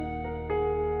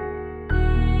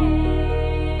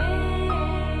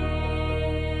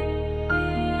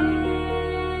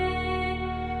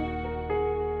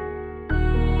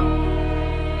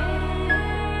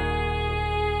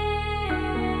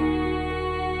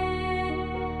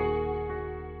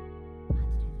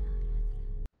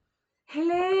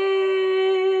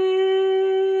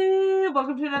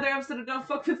welcome to another episode of Don't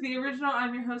Fuck With the Original.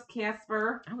 I'm your host,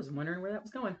 Casper. I was wondering where that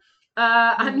was going.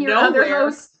 I'm your other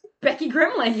host, Becky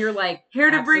Gremlin. You're like,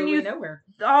 here to bring you nowhere.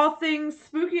 All things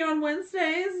spooky on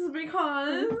Wednesdays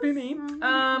because...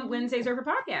 Wednesdays are for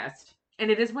podcast. And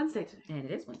it is Wednesday today. And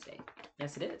it is Wednesday.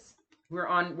 Yes, it is.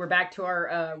 We're back to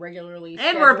our regularly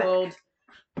and scheduled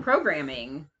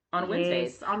programming on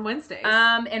Wednesdays. Yes, on Wednesdays.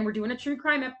 And we're doing a true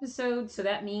crime episode, so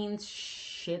that means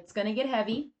shit's gonna get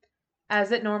heavy.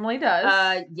 As it normally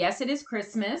does. Yes, it is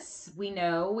Christmas. We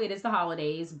know it is the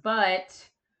holidays, but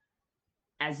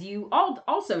as you all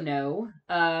also know,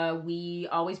 we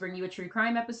always bring you a true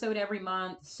crime episode every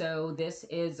month. So this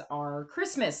is our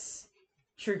Christmas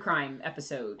true crime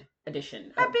episode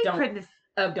edition. Happy Christmas.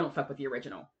 Don't Fuck With the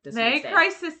Original. This Merry Wednesday.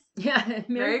 Crisis. Yeah.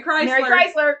 Merry Chrysler. Merry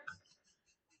Chrysler.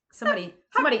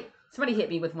 Somebody hit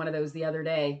me with one of those the other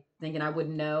day, thinking I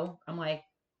wouldn't know. I'm like,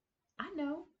 I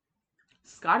know.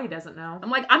 Scotty doesn't know.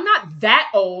 I'm like, I'm not that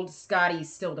old. Scotty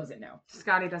still doesn't know.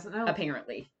 Scotty doesn't know.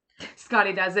 Apparently.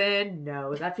 Scotty doesn't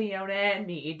know that Fiona and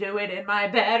me do it in my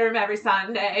bedroom every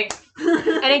Sunday.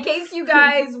 And in case you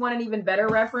guys want an even better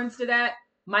reference to that,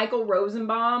 Michael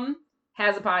Rosenbaum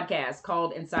has a podcast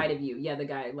called Inside of You. Yeah, the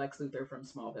guy, Lex Luthor from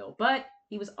Smallville. But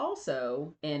he was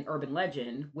also in Urban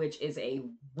Legend, which is a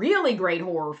really great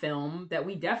horror film that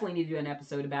we definitely need to do an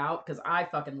episode about because I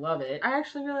fucking love it. I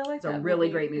actually really like it. It's a really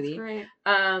great movie. It's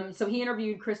great. So he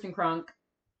interviewed Kristen Krunk,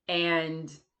 and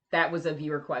that was a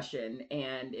viewer question,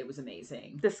 and it was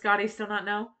amazing. Does Scotty still not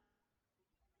know?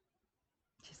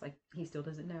 She's like, he still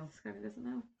doesn't know. Scotty doesn't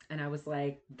know. And I was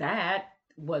like, that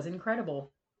was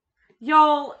incredible.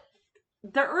 Y'all,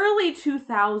 the early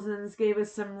 2000s gave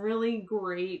us some really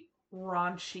great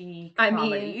raunchy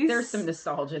comedies. I mean, there's some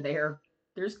nostalgia there.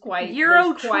 There's quite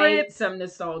some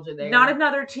nostalgia there. Not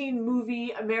Another Teen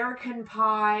Movie, American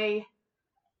Pie,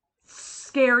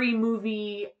 Scary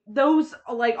Movie. Those,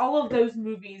 like, all of those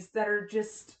movies that are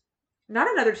just... Not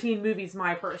Another Teen Movie is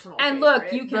my personal and favorite.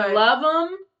 Look, you can love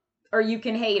them or you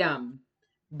can hate them.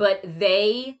 But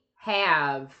they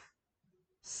have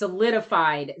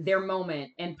solidified their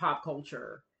moment in pop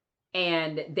culture.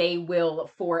 And they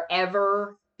will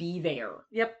forever be there.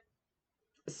 Yep.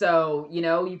 So,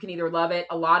 you can either love it.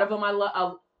 A lot of them I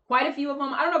love. Quite a few of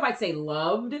them, I don't know if I'd say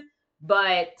loved,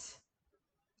 but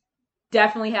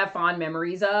definitely have fond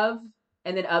memories of.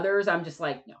 And then others, I'm just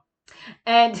like, no.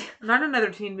 And Not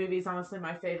Another Teen Movie is honestly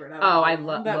my favorite. I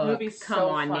love that movie. Come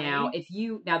on now.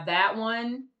 Now that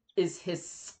one is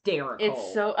hysterical.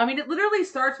 It's so, I mean, it literally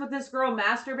starts with this girl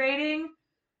masturbating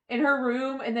in her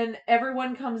room, and then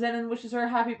everyone comes in and wishes her a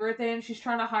happy birthday, and she's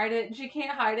trying to hide it, and she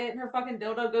can't hide it, and her fucking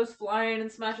dildo goes flying and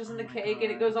smashes into cake, God.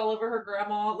 And it goes all over her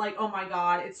grandma. Like, oh my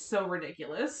god, it's so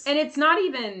ridiculous. And it's not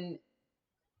even...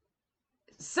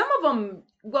 Some of them,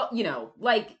 well,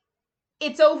 like,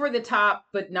 it's over the top,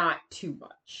 but not too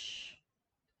much.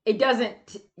 It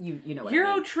doesn't, you know what Hero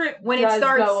I mean. Trip when does it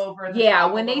starts, go over the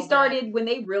top when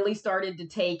they really started to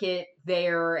take it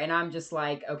there, and I'm just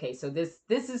like, okay, so this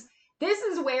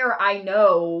is where I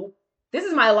know this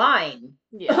is my line.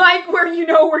 Yeah. Like where you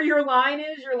know where your line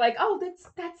is, you're like, oh, that's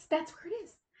where it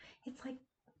is. It's like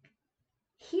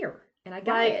here, and I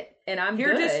got it, and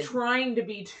You're good. just trying to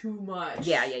be too much.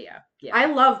 Yeah. I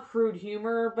love crude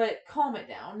humor, but calm it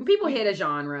down. When people hit a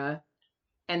genre,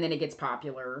 and then it gets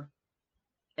popular,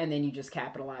 and then you just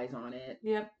capitalize on it.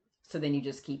 Yep. So then you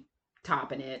just keep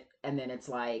topping it, and then it's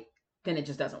like, then it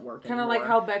just doesn't work anymore. Kind of like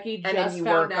how Becky just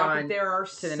found out that there are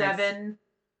 7...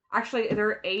 Actually, there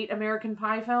are 8 American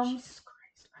Pie films. Jesus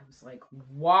Christ. I was like,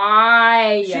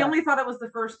 why? She only thought it was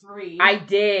the first 3. I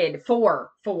did.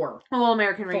 4. Well,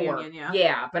 American Reunion, yeah.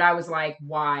 Yeah, but I was like,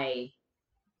 why?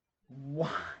 Why?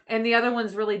 And the other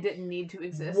ones really didn't need to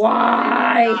exist.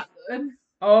 Why? They were not good.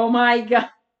 Oh my god.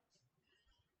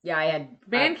 Yeah, I had...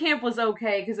 Bandcamp was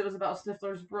okay because it was about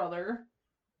Stifler's brother.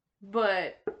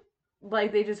 But...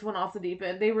 like, they just went off the deep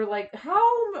end. They were like,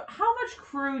 how much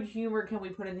crude humor can we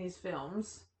put in these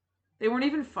films? They weren't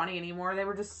even funny anymore. They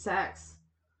were just sex.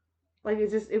 Like,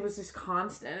 it was just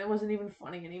constant. It wasn't even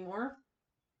funny anymore.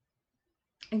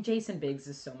 And Jason Biggs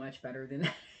is so much better than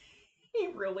that. He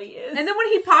really is. And then when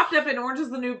he popped up in Orange is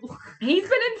the New Black. He's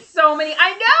been in so many...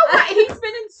 I know! Right? He's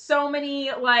been in so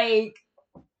many, like...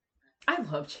 I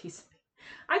love Jason.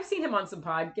 I've seen him on some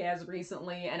podcasts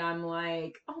recently, and I'm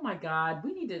like, oh my god,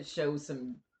 we need to show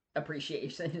some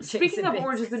appreciation. Speaking of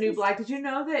Orange is the New Black, did you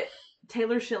know that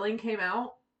Taylor Schilling came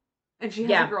out? And she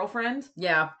has a girlfriend?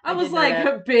 Yeah. I was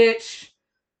like, bitch,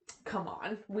 come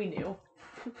on. We knew.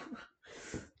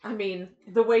 I mean,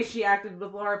 the way she acted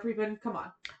with Laura Prepon, come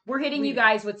on. We're hitting you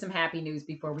guys with some happy news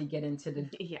before we get into the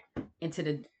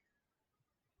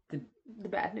the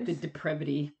bad news. The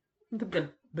depravity. I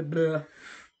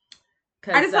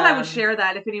just thought I would share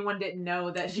that if anyone didn't know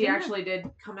that she actually did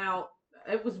come out.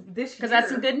 It was this year. Because that's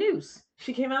some good news.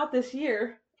 She came out this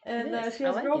year, and she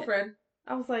has a girlfriend.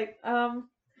 I was like,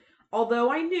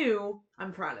 although I knew,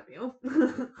 I'm proud of you.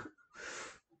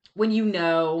 When you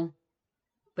know,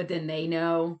 but then they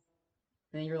know,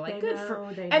 then you're like, and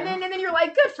then you're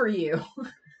like, good for you.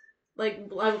 like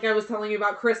I was telling you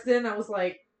about Kristen, I was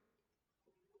like,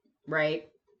 right,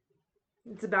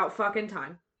 it's about fucking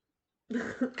time.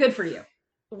 Good for you.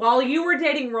 While you were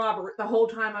dating Robert, the whole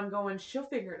time I'm going, she'll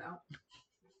figure it out.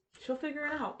 She'll figure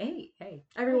it out. Hey.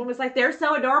 Everyone was like, they're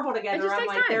so adorable together. I'm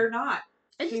like, they're not.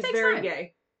 She's very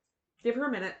gay. Give her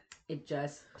a minute. It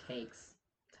just takes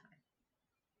time.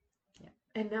 Yeah.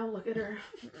 And now look at her.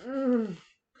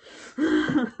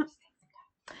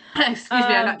 Excuse me,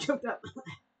 I got choked up.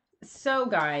 So,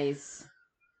 guys.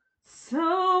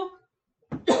 Ooh,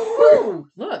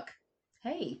 look.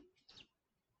 Hey.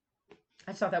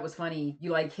 I just thought that was funny.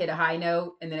 You like hit a high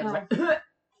note and then it was like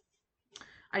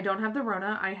I don't have the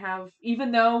Rona. I have,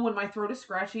 even though when my throat is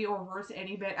scratchy or hurts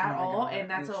any bit at all, and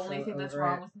that's the only thing that's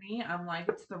wrong with me, I'm like,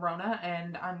 it's the Rona,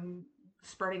 and I'm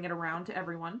spreading it around to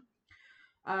everyone.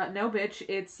 No, bitch.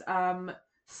 It's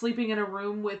sleeping in a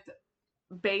room with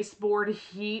baseboard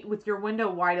heat with your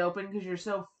window wide open because you're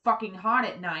so fucking hot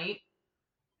at night.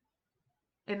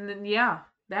 And then, yeah,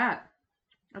 that's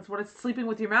what it's, sleeping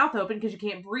with your mouth open because you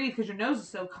can't breathe because your nose is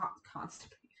so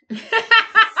constipated.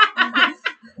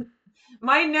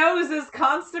 My nose is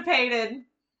constipated. I'm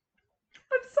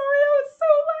sorry, I was so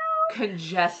loud.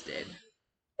 Congested.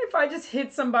 If I just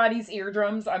hit somebody's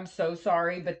eardrums, I'm so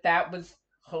sorry, but that was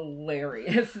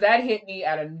hilarious. That hit me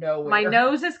out of nowhere. My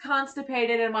nose is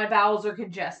constipated and my bowels are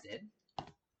congested.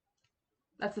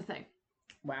 That's the thing.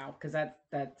 Wow, because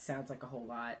that sounds like a whole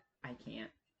lot. I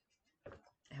can't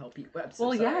help you. I'm so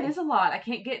sorry. Yeah, it is a lot. I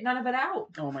can't get none of it out.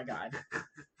 Oh my god.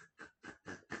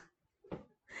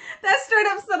 That straight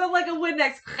up sounded like a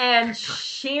Windex. And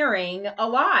sharing a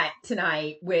lot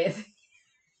tonight with...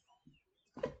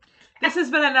 This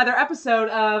has been another episode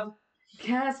of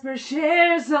Casper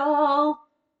Shares All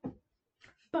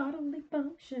Bodily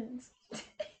Functions.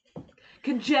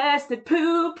 Congested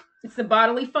Poop. It's the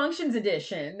Bodily Functions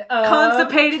edition of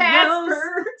Constipated Casper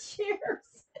Nose. Cheers.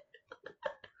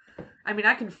 I mean,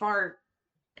 I can fart.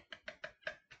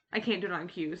 I can't do it on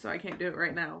cue, so I can't do it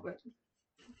right now, but...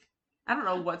 I don't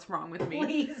know what's wrong with me.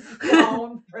 Please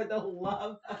don't, for the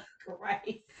love of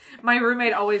Christ. My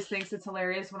roommate always thinks it's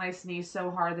hilarious when I sneeze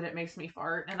so hard that it makes me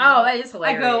fart. And that is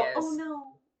hilarious. I go, oh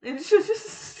no. And she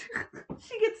just,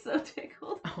 she gets so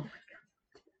tickled. Oh my god.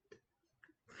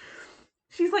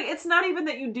 She's like, it's not even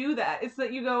that you do that. It's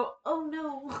that you go, oh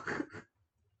no.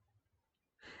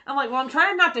 I'm like, well, I'm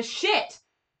trying not to shit.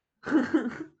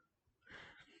 I'm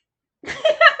like,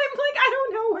 I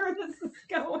don't know where this is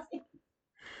going.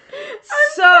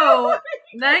 So,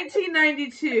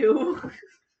 1992.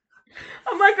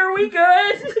 I'm like, are we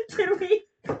good? Did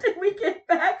we get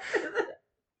back to the...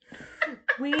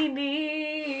 We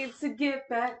need to get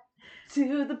back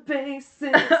to the basics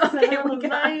of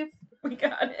life. We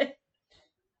got it.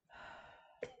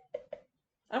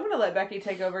 I'm gonna let Becky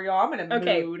take over, y'all. I'm in a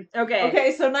mood.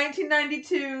 Okay, so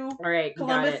 1992. All right,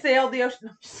 Columbus sailed the ocean.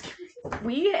 No, I'm just kidding.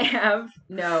 We have...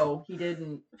 No, he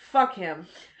didn't. Fuck him.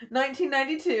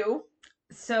 1992.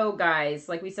 So, guys,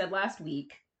 like we said last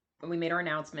week, when we made our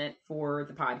announcement for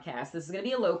the podcast, this is going to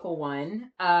be a local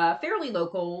one. Fairly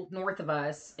local, north of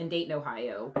us, in Dayton,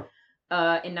 Ohio.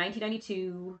 In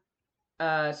 1992,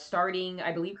 starting,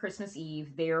 I believe, Christmas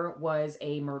Eve, there was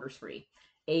a murder spree.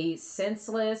 A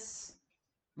senseless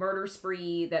murder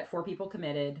spree that 4 people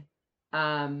committed.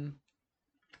 Had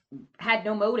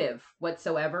no motive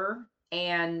whatsoever.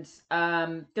 And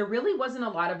there really wasn't a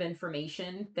lot of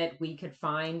information that we could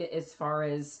find as far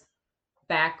as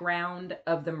background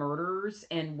of the murders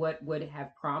and what would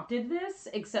have prompted this,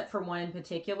 except for one in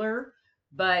particular.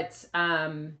 But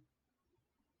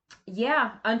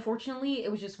yeah, unfortunately,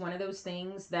 it was just one of those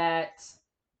things that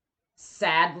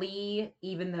sadly,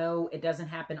 even though it doesn't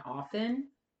happen often,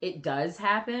 it does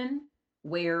happen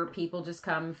where people just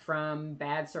come from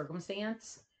bad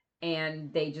circumstance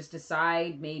and they just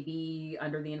decide, maybe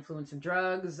under the influence of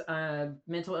drugs,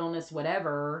 mental illness,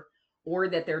 whatever, or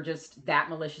that they're just that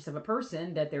malicious of a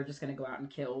person that they're just going to go out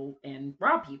and kill and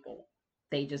rob people.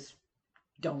 They just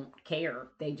don't care.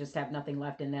 They just have nothing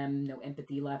left in them, no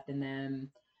empathy left in them.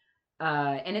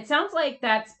 And it sounds like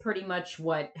that's pretty much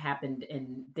what happened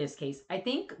in this case. I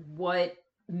think what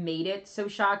made it so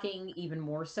shocking, even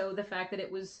more so the fact that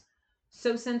it was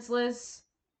so senseless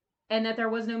and that there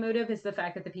was no motive, is the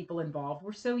fact that the people involved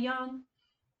were so young.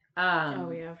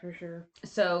 Oh yeah, for sure.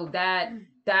 So that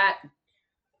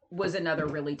was another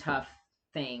really tough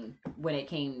thing when it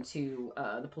came to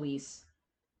the police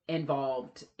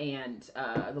involved and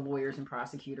the lawyers and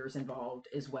prosecutors involved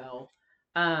as well.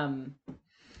 Um,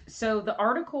 so the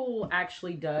article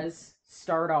actually does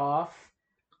start off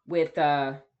with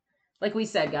like we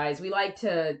said, guys, we like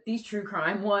to these true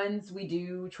crime ones, we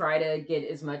do try to get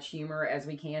as much humor as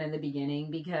we can in the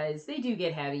beginning because they do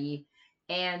get heavy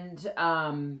and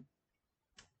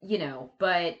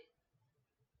but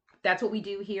that's what we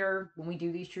do here when we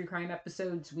do these true crime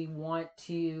episodes. We want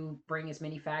to bring as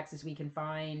many facts as we can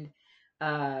find.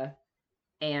 Uh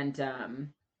and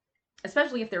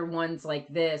especially if they're ones like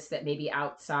this that maybe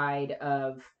outside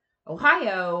of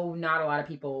Ohio, not a lot of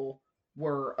people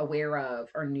were aware of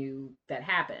or knew that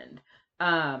happened.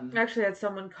 I actually had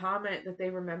someone comment that they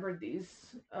remembered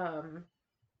these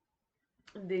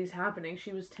happening.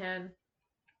 She was 10.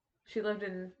 She lived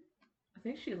in I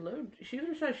think she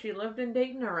either said she lived in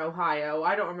Dayton or Ohio.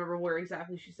 I don't remember where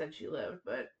exactly she said she lived,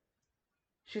 but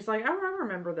she's like, I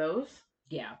remember those.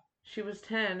 Yeah. She was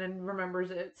 10 and remembers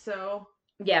it, so.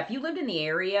 Yeah, if you lived in the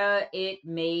area, it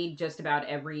made just about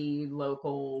every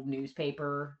local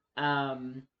newspaper.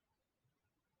 I'm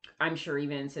sure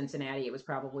even in Cincinnati, it was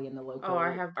probably in the local. Oh,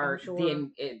 I'm Or sure.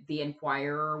 the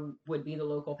Enquirer would be the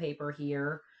local paper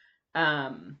here.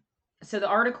 So the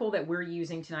article that we're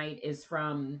using tonight is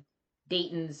from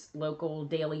Dayton's local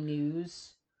Daily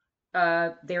News,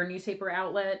 their newspaper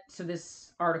outlet. So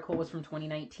this article was from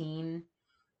 2019.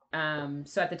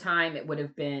 So at the time,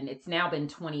 it's now been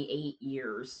 28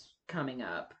 years coming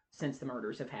up since the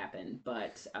murders have happened.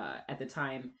 But at the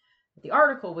time the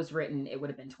article was written, it would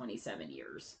have been 27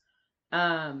 years.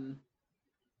 Um,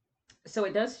 so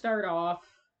it does start off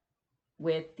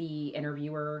with the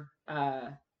interviewer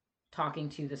talking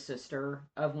to the sister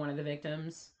of one of the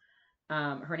victims.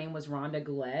 Her name was Rhonda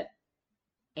Goulet,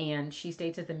 and she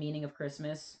states that the meaning of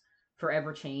Christmas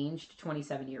forever changed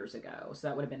 27 years ago. So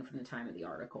that would have been from the time of the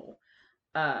article.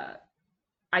 Uh,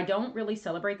 I don't really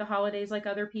celebrate the holidays like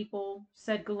other people,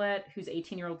 said Goulet, whose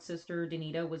 18-year-old sister,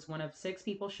 Danita, was one of 6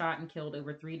 people shot and killed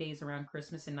over 3 days around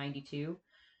Christmas in 92.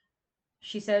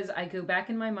 She says, I go back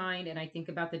in my mind and I think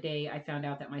about the day I found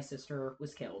out that my sister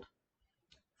was killed.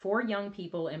 4 young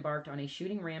people embarked on a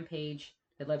shooting rampage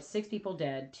that left 6 people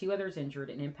dead, 2 others injured,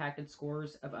 and impacted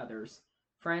scores of others,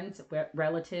 friends,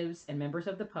 relatives, and members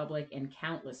of the public in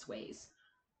countless ways.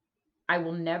 I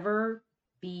will never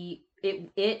be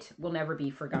it will never be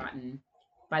forgotten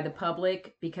by the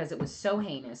public because it was so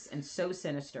heinous and so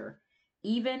sinister,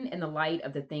 even in the light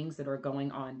of the things that are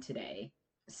going on today,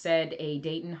 said a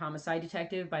Dayton homicide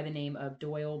detective by the name of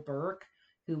Doyle Burke,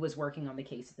 who was working on the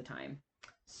case at the time.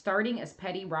 Starting as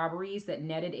petty robberies that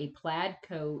netted a plaid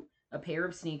coat, a pair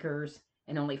of sneakers,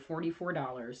 and only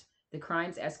 $44, the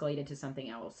crimes escalated to something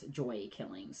else: joy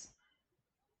killings.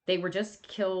 They were just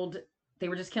killed. They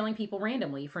were just killing people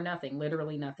randomly for nothing,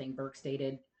 literally nothing, Burke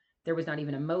stated. There was not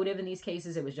even a motive in these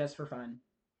cases. It was just for fun.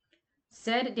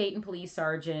 Said Dayton Police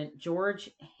Sergeant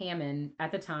George Hammond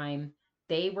at the time,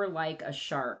 they were like a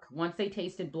shark. Once they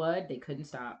tasted blood, they couldn't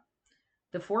stop.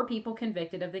 The 4 people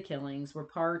convicted of the killings were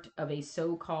part of a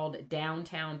so-called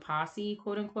downtown posse,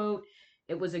 quote unquote.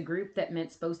 It was a group that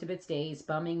meant most of its days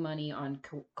bumming money on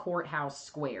Courthouse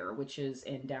Square, which is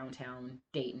in downtown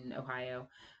Dayton, Ohio,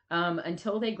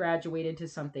 until they graduated to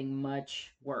something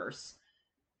much worse.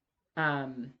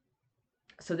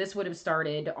 So this would have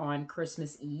started on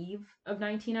Christmas Eve of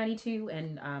 1992,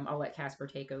 and I'll let Casper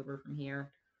take over from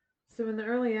here. So in the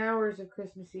early hours of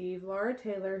Christmas Eve, Laura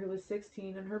Taylor, who was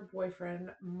 16, and her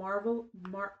boyfriend, Marvelous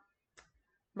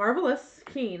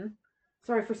Keene.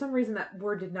 Sorry, for some reason that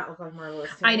word did not look like marvelous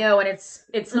to me. I know, and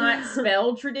it's not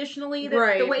spelled traditionally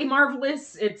the way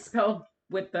marvelous. It's spelled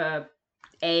with the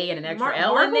A and an extra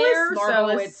L in there.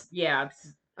 Marvelous. So it's yeah.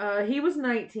 He was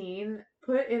 19.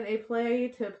 Put in play a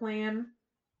plan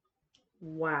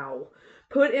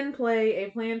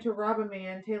to rob a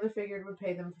man Taylor figured would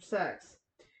pay them for sex.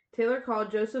 Taylor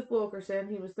called Joseph Wilkerson,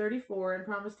 he was 34, and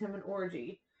promised him an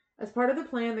orgy. As part of the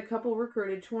plan, the couple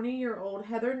recruited 20-year-old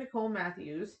Heather Nicole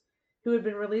Matthews, who had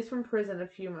been released from prison a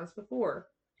few months before.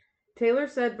 Taylor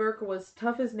said Burke was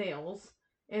tough as nails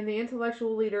and the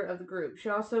intellectual leader of the group. She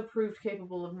also proved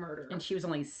capable of murder. And she was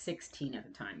only 16 at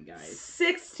the time, guys.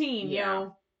 16, yeah.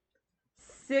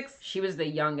 She was the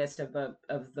youngest of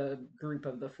the group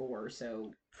of the 4,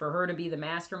 so for her to be the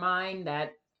mastermind,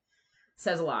 that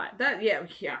says a lot. Yeah,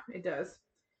 it does.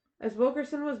 As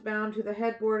Wilkerson was bound to the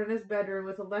headboard in his bedroom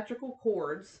with electrical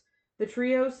cords, the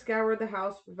trio scoured the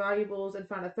house for valuables and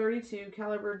found a .32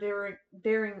 caliber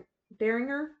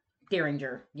Derringer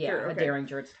Derringer. Yeah, Sure, a okay.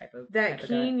 Derringer. It's type of That type of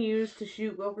Keene gun. used to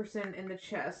shoot Wilkerson in the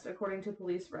chest, according to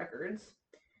police records.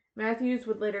 Matthews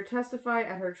would later testify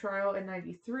at her trial in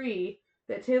 93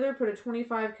 that Taylor put a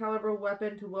 .25 caliber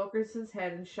weapon to Wilkerson's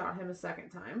head and shot him a second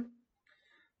time.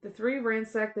 The three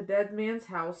ransacked the dead man's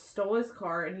house, stole his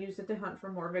car, and used it to hunt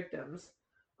for more victims.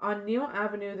 On Neal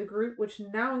Avenue, the group, which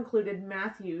now included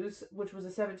Matthews, which was a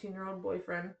 17-year-old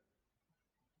boyfriend,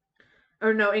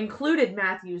 included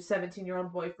Matthews'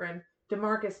 17-year-old boyfriend,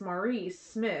 DeMarcus Maurice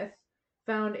Smith,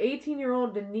 found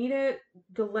 18-year-old Danita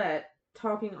Gillette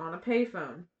talking on a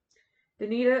payphone.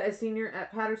 Danita, a senior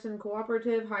at Patterson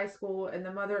Cooperative High School and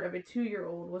the mother of a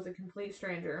 2-year-old, was a complete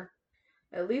stranger.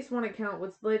 At least one account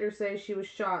would later say she was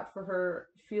shot for her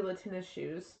Fila tennis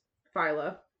shoes.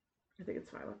 Fila. I think it's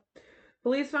Fila.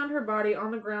 Police found her body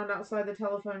on the ground outside the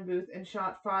telephone booth and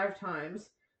shot 5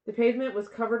 times. The pavement was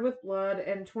covered with blood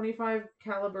and .25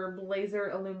 caliber Blazer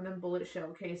aluminum bullet shell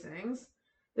casings.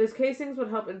 Those casings would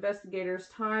help investigators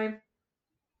tie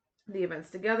the events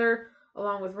together,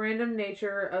 along with random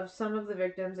nature of some of the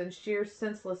victims and sheer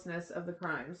senselessness of the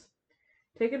crimes.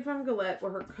 Taken from Gillette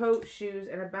were her coat, shoes,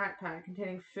 and a backpack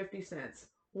containing 50 cents.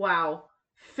 Wow.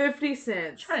 50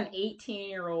 cents. Try an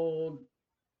 18-year-old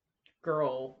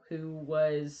girl who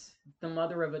was the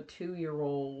mother of a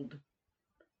 2-year-old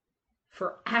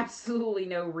for absolutely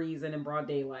no reason in broad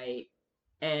daylight,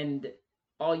 and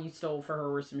all you stole for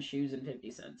her were some shoes and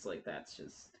 50 cents. Like, that's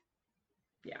just,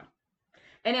 yeah.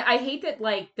 And I hate that,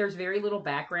 like, there's very little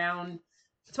background.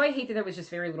 That's why I hate that there was just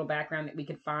very little background that we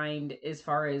could find as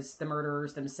far as the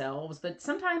murderers themselves. But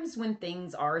sometimes when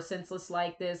things are senseless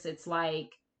like this, it's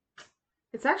like,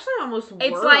 it's actually almost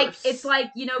worse. It's like,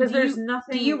 you know, there's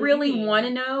nothing. Do you really want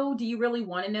to know? Do you really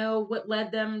want to know what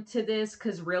led them to this?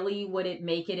 Because really, would it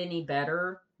make it any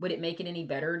better? Would it make it any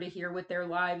better to hear what their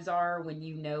lives are when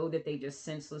you know that they just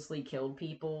senselessly killed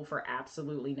people for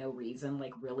absolutely no reason?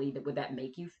 Like, really, would that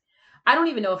make you? I don't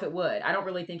even know if it would. I don't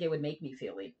really think it would make me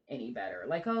feel any better.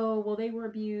 Like, oh, well, they were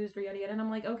abused or yada yada. And I'm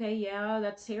like, okay, yeah,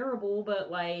 that's terrible, but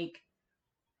like,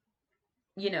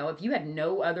 you know, if you had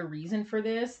no other reason for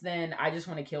this, then I just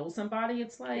want to kill somebody.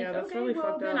 It's like, yeah, that's okay, really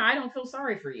well, fucked then up. I don't feel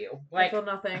sorry for you. Like, I feel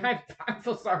nothing. I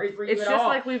feel sorry for you it's at just all.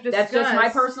 like we've discussed. That's just my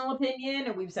personal opinion,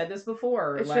 and we've said this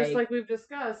before. It's just like we've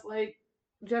discussed. Like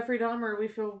Jeffrey Dahmer,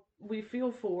 we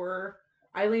feel for.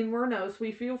 Eileen Wuornos,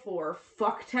 we feel for.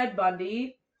 Fuck Ted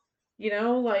Bundy. You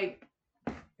know, like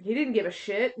he didn't give a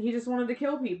shit. He just wanted to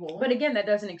kill people. But again, that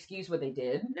doesn't excuse what they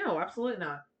did. No, absolutely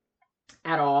not.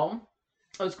 At all.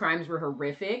 Those crimes were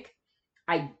horrific.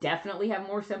 I definitely have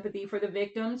more sympathy for the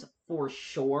victims, for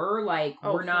sure. Like,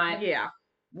 we're not. Yeah.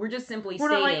 We're just simply we're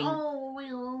stating. Not like,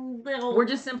 oh, we're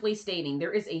just simply stating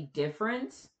there is a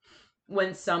difference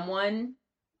when someone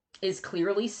is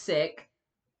clearly sick,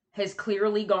 has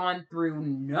clearly gone through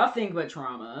nothing but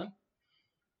trauma,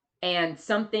 and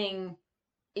something,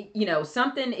 you know,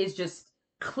 something is just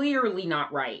clearly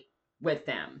not right with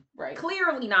them. Right.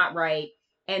 Clearly not right.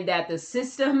 And that the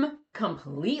system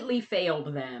completely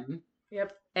failed them.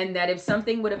 Yep. And that if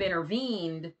something would have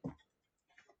intervened,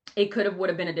 it would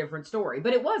have been a different story.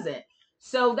 But it wasn't.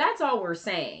 So that's all we're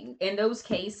saying. In those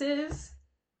cases,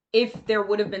 if there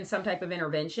would have been some type of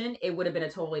intervention, it would have been a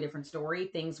totally different story.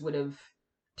 Things would have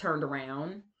turned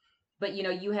around. But, you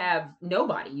know, you have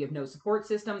nobody. You have no support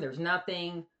system. There's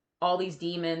nothing. All these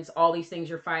demons, all these things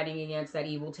you're fighting against, that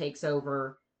evil takes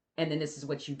over. And then this is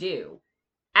what you do.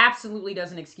 Absolutely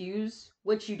doesn't excuse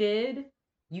what you did.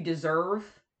 You deserve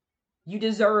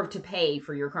to pay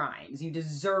for your crimes. You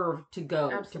deserve to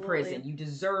go to prison. You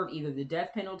deserve either the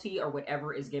death penalty or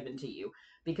whatever is given to you,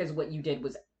 because what you did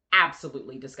was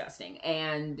absolutely disgusting.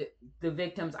 And the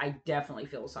victims, I definitely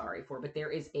feel sorry for, but there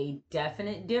is a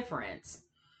definite difference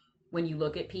when you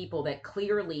look at people that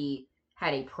clearly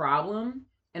had a problem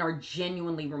and are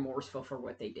genuinely remorseful for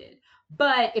what they did.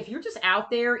 But if you're just out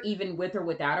there, even with or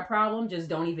without a problem, just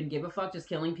don't even give a fuck, just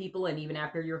killing people, and even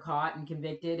after you're caught and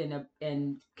convicted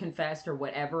and confessed or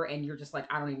whatever, and you're just like,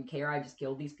 I don't even care, I just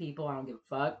killed these people, I don't give a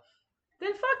fuck,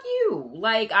 then fuck you.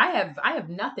 Like, I have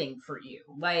nothing for you.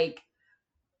 Like,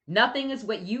 nothing is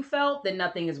what you felt, then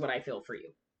nothing is what I feel for you.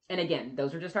 And again,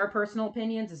 those are just our personal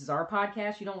opinions. This is our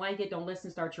podcast. You don't like it, don't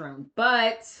listen, start your own.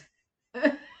 But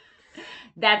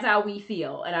that's how we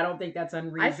feel, and I don't think that's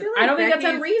unreasonable. I don't think that's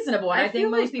unreasonable, and I think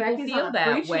most people feel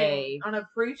that way. On a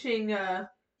preaching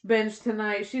bench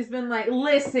tonight, she's been like,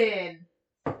 "Listen,"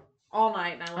 all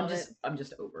night, and I love it. I'm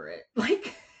just over it.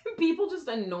 Like, people just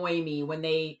annoy me when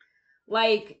they,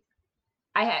 like,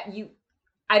 I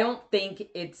don't think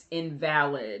it's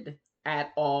invalid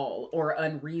at all or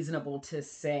unreasonable to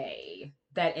say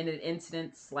that in an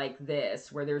instance like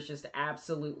this, where there's just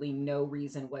absolutely no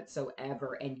reason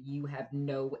whatsoever and you have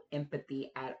no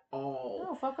empathy at all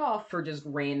Oh, fuck off. for just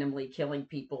randomly killing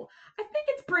people, I think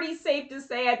it's pretty safe to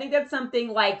say, I think that's something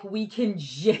like we can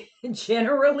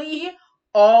generally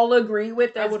all agree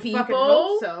with I as would people. fucking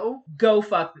hope so. Go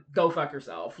fuck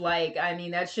yourself. Like, I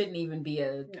mean, that shouldn't even be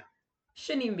a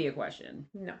question.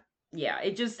 No. Yeah,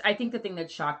 I think the thing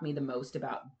that shocked me the most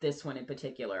about this one in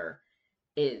particular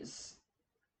is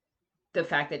the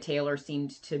fact that Taylor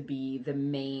seemed to be the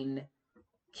main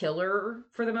killer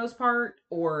for the most part,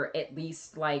 or at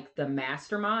least like the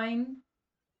mastermind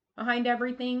behind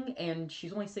everything, and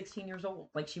she's only 16 years old.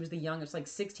 Like, she was the youngest, like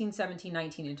 16, 17,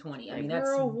 19, and 20. I mean, that's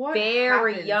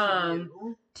very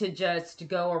young to just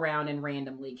go around and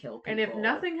randomly kill people. And if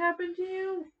nothing happened to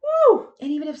you, woo!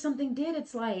 And even if something did,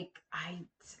 it's like,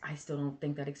 I still don't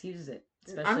think that excuses it.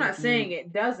 I'm not saying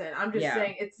it doesn't. I'm just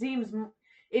saying it seems...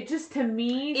 It just, to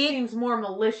me, seems more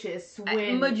malicious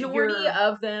when majority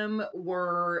of them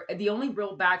were... The only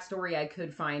real backstory I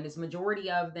could find is majority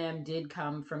of them did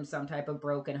come from some type of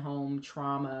broken home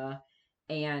trauma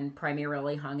and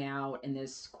primarily hung out in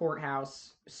this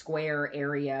courthouse square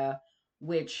area,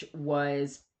 which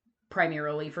was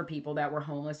primarily for people that were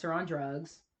homeless or on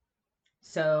drugs.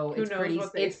 So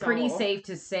it's pretty safe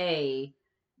to say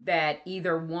that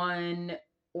either one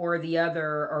or the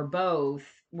other or both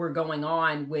were going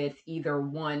on with either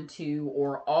one, two,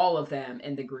 or all of them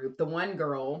in the group. The one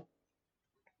girl,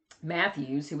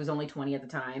 Matthews, who was only 20 at the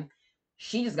time,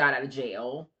 she just got out of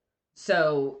jail.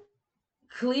 So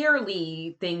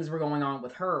clearly things were going on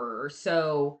with her.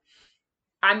 So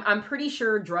I'm pretty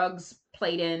sure drugs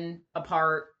played in a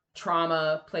part,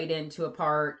 trauma played into a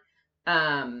part.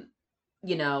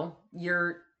 You know,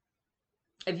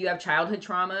 if you have childhood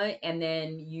trauma and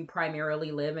then you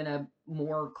primarily live in a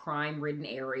more crime-ridden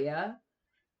area,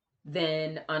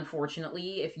 then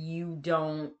unfortunately, if you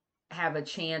don't have a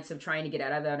chance of trying to get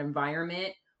out of that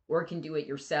environment or can do it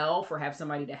yourself or have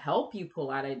somebody to help you pull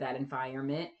out of that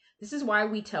environment, this is why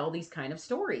we tell these kind of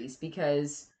stories,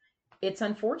 because it's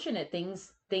unfortunate.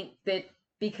 Things think that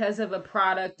because of a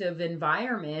product of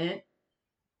environment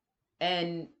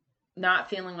and not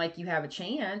feeling like you have a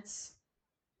chance,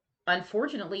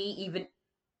 unfortunately, even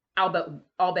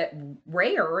albeit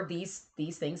rare, these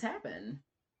things happen,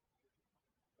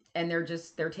 and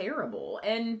they're terrible.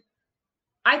 And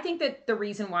I think that the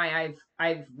reason why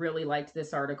I've really liked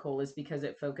this article is because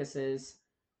it focuses,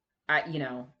 you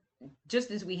know, just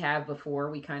as we have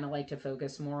before, we kind of like to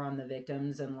focus more on the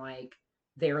victims and like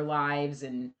their lives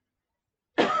and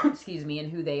excuse me,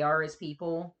 and who they are as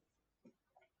people,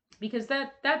 because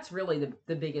that's really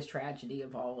the biggest tragedy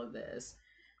of all of this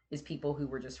is people who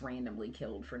were just randomly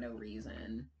killed for no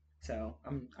reason. So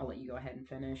I'll let you go ahead and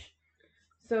finish.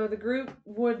 So the group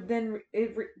would then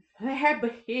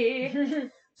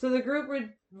so the group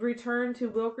would return to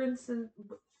Wilkerson.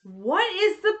 What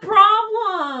is the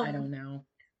problem? I don't know.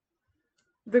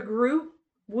 The group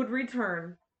would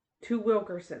return to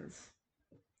Wilkerson's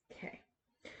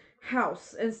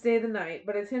house and stay the night,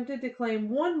 but attempted to claim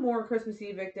one more Christmas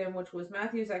Eve victim, which was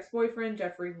Matthew's ex-boyfriend,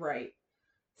 Jeffrey Wright.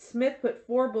 Smith put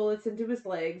 4 bullets into his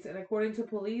legs, and according to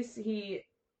police, but he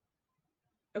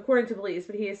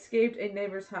escaped to a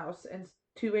neighbor's house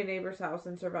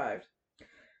and survived.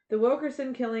 The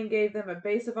Wilkerson killing gave them a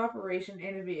base of operation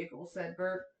and a vehicle, said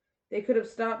Burke. They could have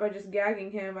stopped by just gagging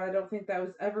him, but I don't think that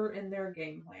was ever in their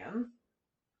game plan.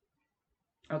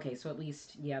 Okay, so at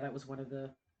least, yeah, that was one of the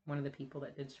people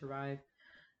that did survive.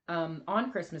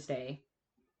 On Christmas Day,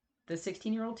 the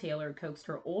 16-year-old Taylor coaxed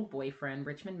her old boyfriend,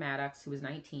 Richmond Maddox, who was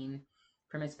 19,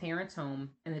 from his parents'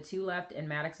 home, and the two left in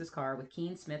Maddox's car with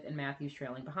Keene, Smith, and Matthews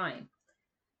trailing behind.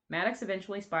 Maddox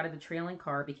eventually spotted the trailing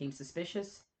car, became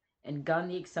suspicious, and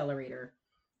gunned the accelerator.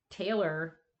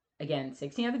 Taylor, again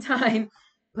 16 at the time,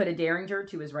 put a Derringer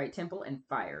to his right temple and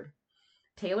fired.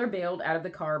 Taylor bailed out of the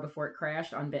car before it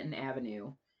crashed on Benton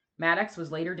Avenue. Maddox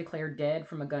was later declared dead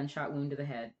from a gunshot wound to the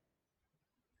head.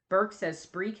 Burke says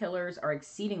spree killers are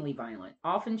exceedingly violent,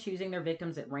 often choosing their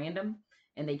victims at random,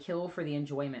 and they kill for the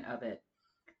enjoyment of it.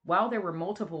 While there were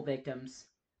multiple victims,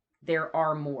 there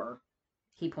are more,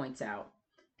 he points out.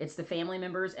 It's the family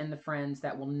members and the friends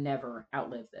that will never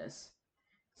outlive this.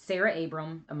 Sarah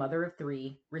Abram, a mother of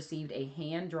 3, received a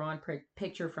hand-drawn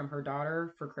picture from her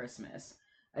daughter for Christmas.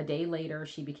 A day later,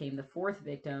 she became the 4th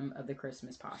victim of the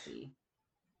Christmas posse.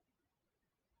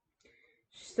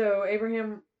 So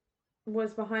Abraham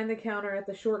was behind the counter at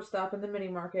the short stop in the mini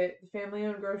market, the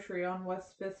family-owned grocery on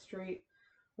West 5th Street,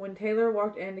 when Taylor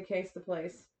walked in to case the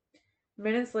place.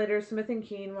 Minutes later, Smith and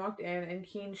Keene walked in, and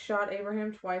Keene shot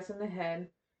Abraham twice in the head.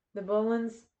 The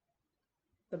Bolins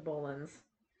The Bolins.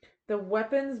 The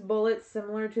weapon's bullets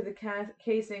similar to the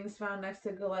casings found next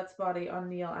to Gillette's body on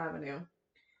Neal Avenue.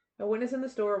 A witness in the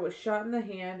store was shot in the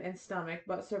hand and stomach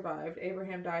but survived.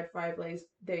 Abraham died 5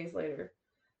 days later.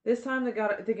 This time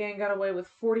the gang got away with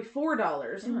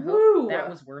 $44. Woo! That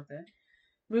was worth it.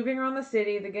 Moving around the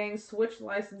city, the gang switched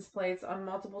license plates on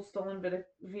multiple stolen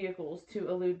vehicles to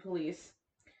elude police.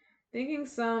 Thinking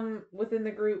some within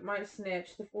the group might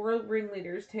snitch, the four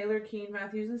ringleaders, Taylor, Keene,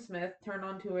 Matthews, and Smith, turned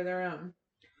on two of their own.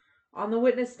 On the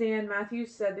witness stand,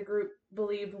 Matthews said the group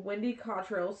believed Wendy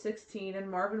Cottrell, 16, and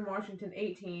Marvin Washington,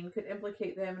 18, could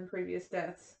implicate them in previous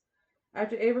deaths.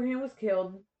 After Abraham was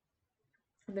killed,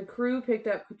 the crew picked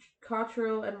up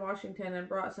Cottrell and Washington and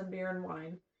brought some beer and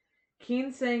wine.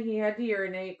 Keene, saying he had to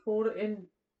urinate, pulled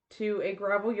into a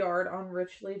gravel yard on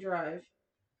Richley Drive.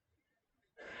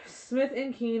 Smith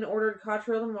and Keene ordered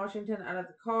Cottrell and Washington out of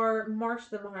the car,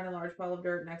 marched them behind a large pile of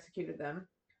dirt, and executed them.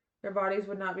 Their bodies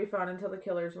would not be found until the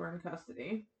killers were in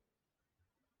custody.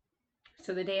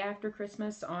 So the day after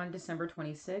Christmas, on December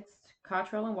 26th,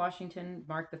 Cottrell and Washington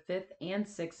marked the 5th and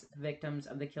 6th victims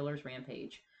of the killer's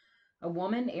rampage. A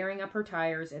woman airing up her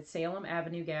tires at Salem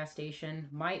Avenue gas station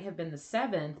might have been the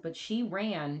 7th, but she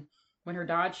ran when her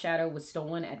Dodge Shadow was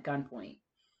stolen at gunpoint.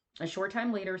 A short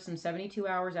time later, some 72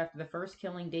 hours after the first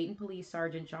killing, Dayton Police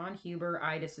Sergeant John Huber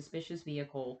eyed a suspicious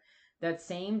vehicle, that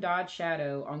same Dodge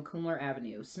Shadow, on Kumler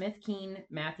Avenue. Smith, Keene,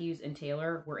 Matthews, and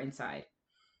Taylor were inside.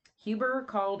 Huber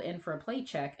called in for a plate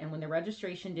check, and when the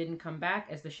registration didn't come back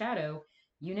as the Shadow,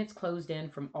 units closed in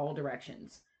from all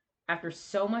directions. After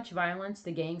so much violence,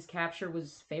 the gang's capture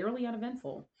was fairly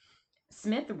uneventful.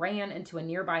 Smith ran into a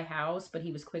nearby house, but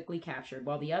he was quickly captured,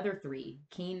 while the other three,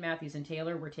 Keene, Matthews, and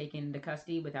Taylor, were taken into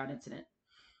custody without incident.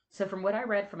 So from what I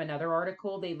read from another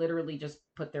article, they literally just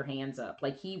put their hands up.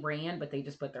 Like, he ran, but they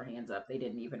just put their hands up. They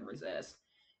didn't even resist.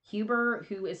 Huber,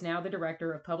 who is now the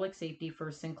director of public safety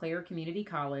for Sinclair Community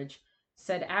College,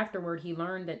 said afterward he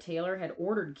learned that Taylor had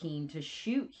ordered Keene to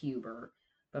shoot Huber,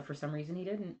 but for some reason he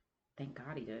didn't. Thank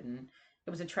God he didn't. It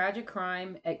was a tragic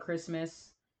crime at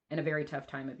Christmas and a very tough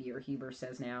time of year, Huber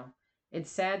says now.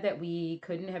 It's sad that we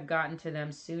couldn't have gotten to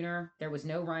them sooner. There was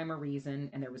no rhyme or reason,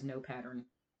 and there was no pattern.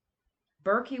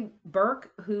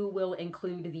 Burke, who will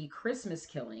include the Christmas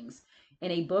killings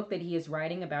in a book that he is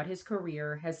writing about his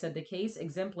career, has said the case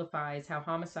exemplifies how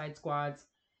homicide squads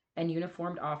and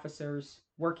uniformed officers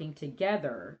working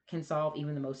together can solve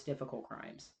even the most difficult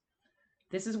crimes.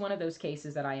 This is one of those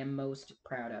cases that I am most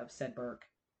proud of, said Burke.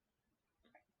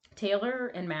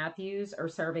 Taylor and Matthews are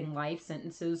serving life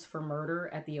sentences for murder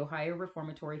at the Ohio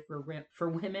Reformatory for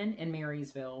Women in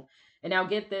Marysville. And now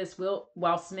get this,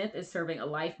 while Smith is serving a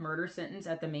life murder sentence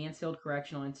at the Mansfield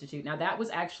Correctional Institute. Now that was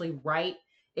actually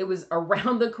it was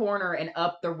around the corner and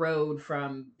up the road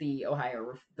from the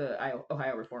Ohio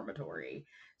Reformatory.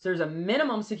 So there's a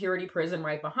minimum security prison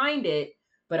right behind it,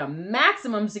 but a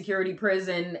maximum security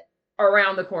prison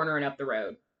around the corner and up the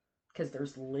road. Because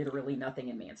there's literally nothing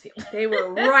in Mansfield. They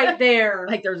were right there.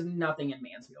 Like, there's nothing in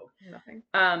Mansfield. Nothing.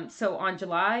 So on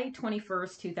July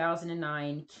 21st,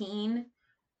 2009, Keene,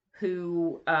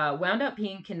 who wound up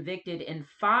being convicted in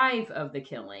 5 of the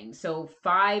killings, so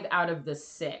 5 out of the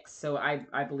 6. So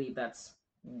I believe that's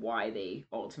why they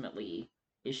ultimately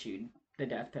issued the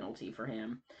death penalty for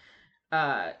him.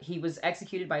 He was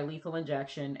executed by lethal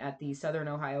injection at the Southern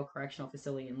Ohio Correctional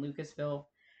Facility in Lucasville.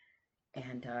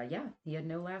 And he had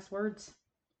no last words.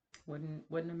 Wouldn't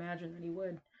imagine that he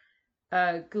would.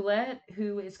 Gillette,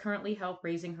 who is currently help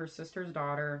raising her sister's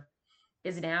daughter,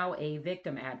 is now a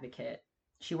victim advocate.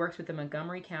 She works with the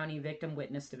Montgomery County Victim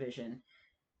Witness Division.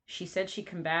 She said she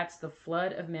combats the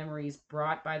flood of memories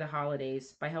brought by the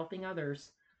holidays by helping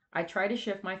others. I try to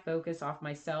shift my focus off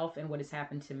myself and what has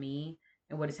happened to me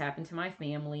and what has happened to my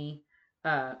family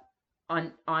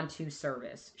onto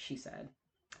service, she said.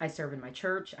 I serve in my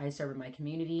church, I serve in my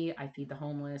community, I feed the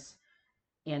homeless.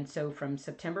 And so from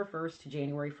September 1st to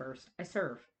January 1st, I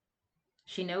serve.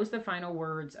 She knows the final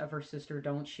words of her sister,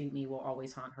 "Don't shoot me," will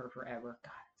always haunt her forever.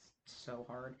 God, it's so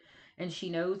hard. And she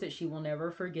knows that she will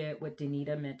never forget what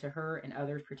Danita meant to her and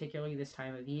others, particularly this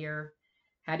time of year.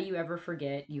 How do you ever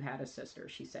forget you had a sister,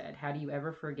 she said. How do you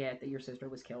ever forget that your sister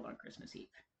was killed on Christmas Eve?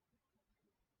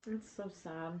 It's so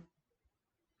sad.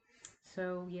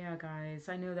 So, yeah, guys,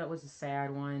 I know that was a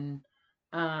sad one.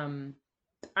 I'm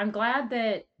glad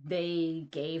that they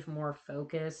gave more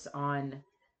focus on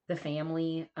the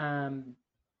family.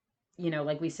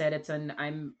 Like we said,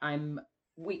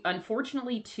 we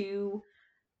unfortunately 2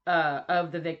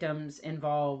 of the victims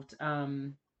involved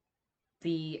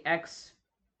the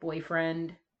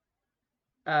ex-boyfriend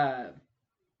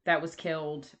that was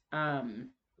killed.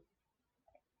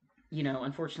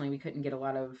 unfortunately we couldn't get a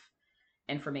lot of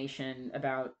information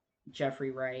about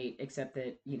Jeffrey Wright, except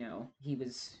that, he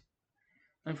was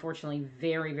unfortunately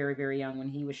very, very, very young when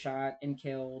he was shot and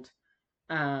killed.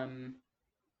 Um,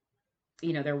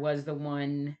 there was the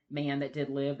one man that did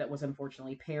live that was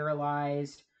unfortunately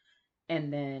paralyzed.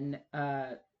 And then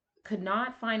could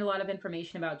not find a lot of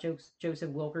information about Joseph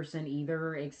Wilkerson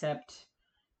either, except,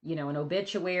 an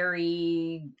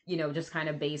obituary, just kind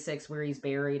of basics where he's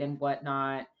buried and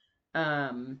whatnot.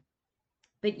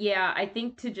 But yeah, I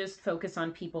think to just focus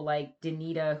on people like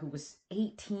Danita, who was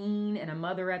 18 and a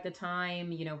mother at the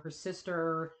time, her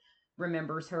sister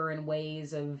remembers her in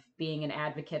ways of being an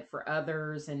advocate for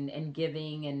others and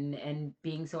giving and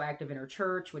being so active in her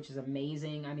church, which is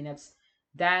amazing. I mean,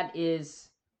 that is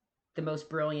the most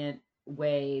brilliant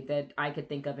way that I could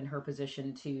think of in her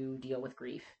position to deal with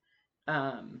grief.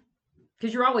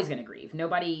 Because you're always going to grieve.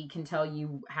 Nobody can tell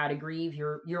you how to grieve.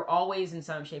 You're always in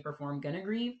some shape or form going to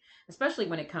grieve, especially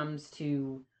when it comes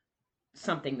to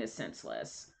something this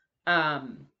senseless.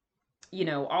 Also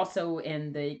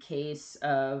in the case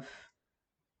of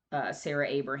Sarah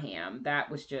Abraham,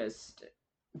 that was just,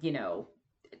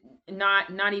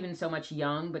 not even so much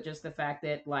young, but just the fact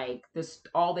that like this,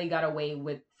 all they got away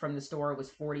with from the store was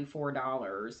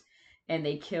 $44, and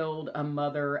they killed a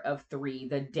mother of 3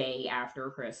 the day after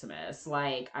Christmas.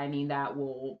 Like, I mean, that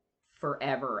will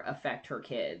forever affect her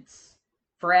kids,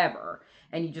 forever.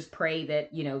 And you just pray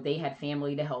that they had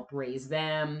family to help raise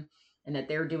them, and that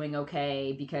they're doing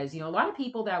okay, because a lot of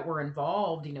people that were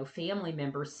involved, family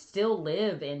members still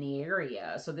live in the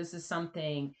area. So this is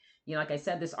something, like I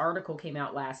said, this article came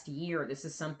out last year. This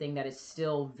is something that is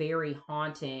still very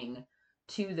haunting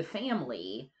to the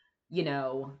family,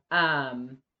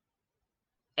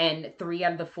 and 3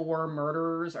 out of the 4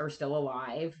 murderers are still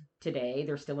alive today.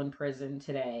 They're still in prison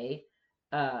today.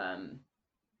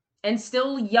 And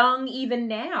still young even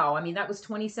now. I mean, that was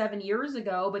 27 years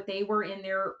ago, but they were in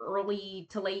their early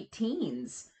to late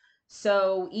teens.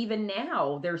 So even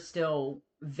now, they're still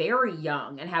very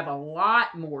young and have a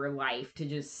lot more life to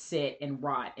just sit and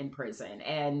rot in prison.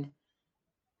 And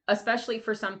especially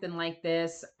for something like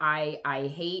this,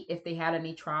 I hate if they had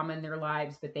any trauma in their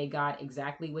lives, but they got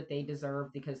exactly what they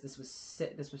deserved, because this was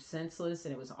senseless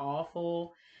and it was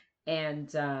awful.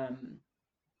 And our,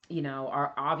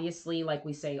 obviously, like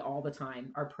we say all the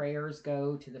time, our prayers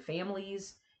go to the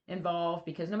families involved,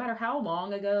 because no matter how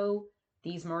long ago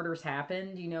these murders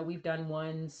happened, we've done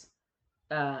ones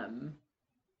from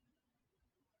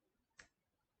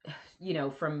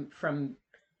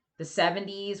the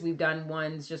 70s. We've done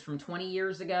ones just from 20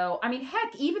 years ago. I mean,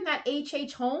 heck, even that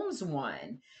H.H. Holmes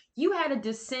one, you had a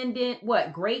descendant,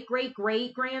 what, great great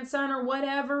great grandson or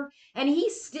whatever, and he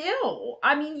still,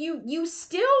 I mean, you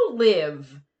still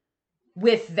live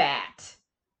with that,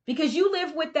 because you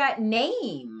live with that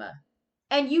name,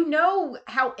 and you know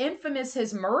how infamous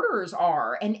his murders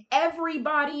are, and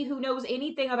everybody who knows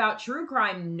anything about true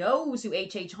crime knows who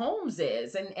H.H. Holmes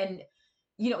is, and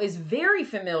is very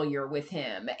familiar with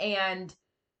him. And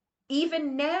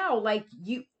even now, like,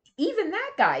 even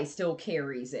that guy still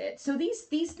carries it. So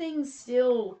these things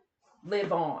still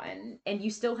live on, and you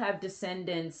still have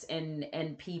descendants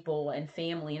and people and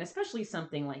family, and especially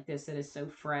something like this that is so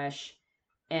fresh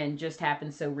and just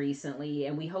happened so recently.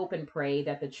 And we hope and pray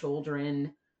that the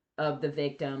children of the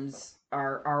victims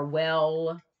are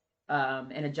well,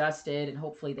 and adjusted, and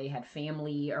hopefully they had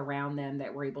family around them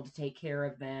that were able to take care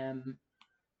of them.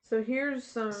 So here's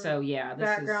some yeah,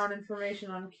 background information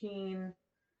on Keene.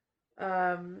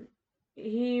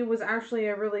 He was actually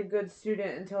a really good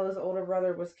student until his older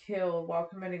brother was killed while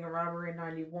committing a robbery in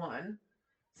 91.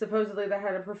 Supposedly that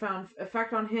had a profound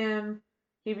effect on him.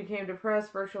 He became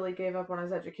depressed, virtually gave up on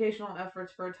his educational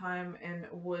efforts for a time, and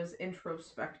was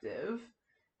introspective.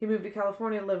 He moved to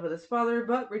California to live with his father,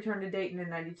 but returned to Dayton in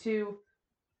 92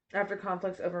 after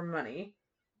conflicts over money.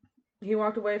 He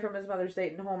walked away from his mother's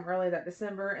Dayton home early that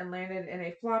December and landed in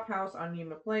a flop house on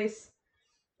Yuma Place,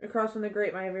 across from the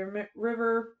Great Miami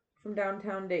River from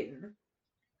downtown Dayton.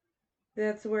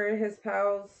 That's where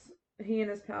he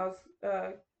and his pals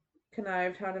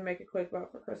connived how to make a quick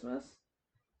buck for Christmas.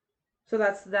 So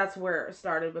that's where it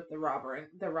started, with the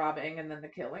robbing, and then the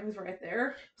killings right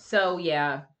there. So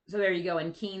yeah, so there you go.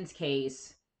 In Keene's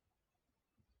case,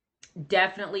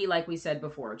 definitely, like we said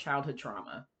before, childhood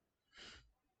trauma.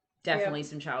 Definitely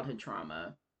some childhood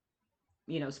trauma.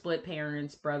 Split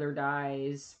parents, brother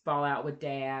dies, fall out with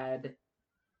dad.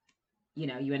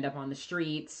 You end up on the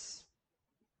streets.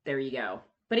 There you go.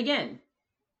 But again,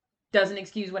 doesn't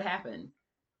excuse what happened.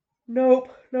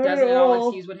 Nope, not doesn't at all.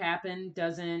 Excuse what happened.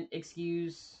 Doesn't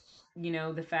excuse,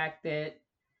 the fact that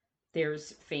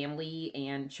there's family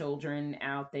and children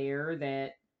out there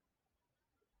that,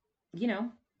 you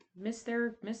know, miss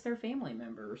their family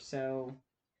members. So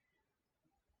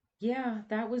yeah,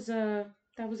 that was a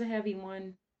heavy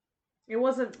one. It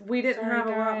wasn't. We didn't Sorry have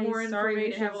a lot more guys. Sorry we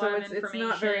didn't information, have a so lot of it's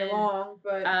not very information. long.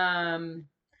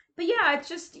 But yeah, it's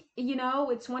just,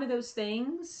 it's one of those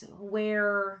things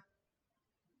where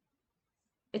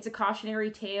it's a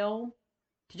cautionary tale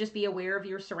to just be aware of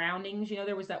your surroundings.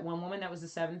 There was that one woman that was the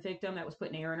seventh victim that was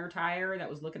putting air in her tire, that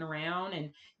was looking around.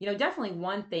 And, definitely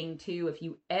one thing too, if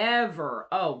you ever,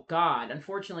 oh God,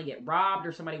 unfortunately get robbed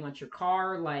or somebody wants your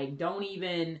car, like don't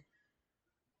even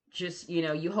just,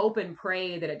 you hope and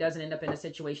pray that it doesn't end up in a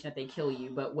situation that they kill you.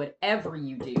 But whatever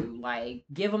you do, like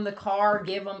give them the car,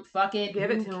 fuck it,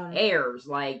 Give it who to 'em. cares?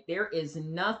 Like there is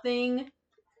nothing.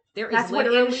 That's what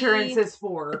insurance is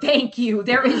for. Thank you.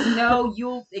 There is no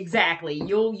you'll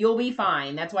be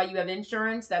fine. That's why you have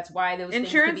insurance. That's why those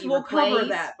insurance things can be will replaced. cover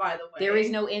that. By the way, there is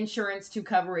no insurance to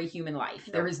cover a human life.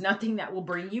 No. There is nothing that will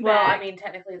bring you well, back. I mean,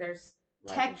 technically, there's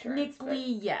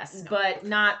technically yes, no. but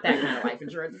not that kind of life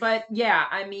insurance. But yeah,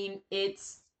 I mean,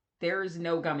 there's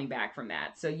no coming back from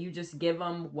that. So you just give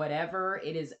them whatever.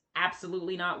 It is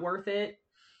absolutely not worth it.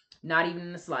 Not even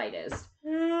in the slightest.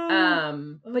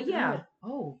 But yeah. God.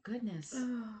 Oh goodness.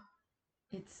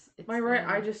 It's my right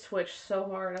eye just twitched so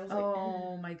hard. I was like,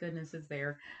 oh my goodness, it's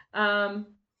there.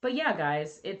 But yeah,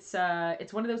 guys, it's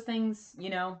one of those things,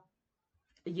 you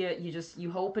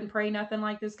hope and pray nothing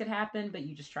like this could happen, but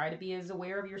you just try to be as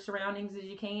aware of your surroundings as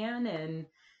you can. And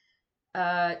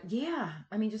yeah,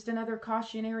 I mean, just another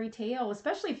cautionary tale,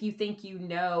 especially if you think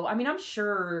I mean, I'm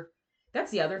sure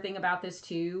that's the other thing about this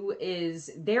too, is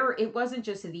it wasn't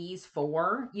just these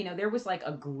four, there was like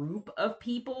a group of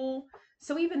people.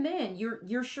 So even then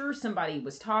you're sure somebody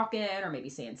was talking or maybe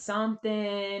saying something.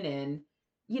 And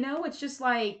it's just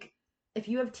like, if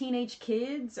you have teenage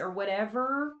kids or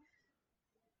whatever,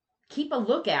 keep a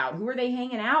lookout. Who are they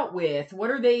hanging out with? What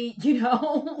are they,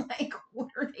 like,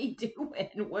 what are they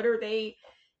doing? What are they,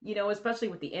 especially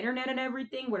with the internet and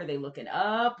everything, what are they looking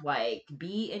up? Like,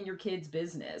 be in your kid's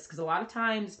business. Because a lot of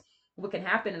times what can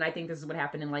happen, and I think this is what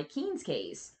happened in like Keen's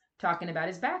case, talking about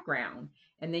his background,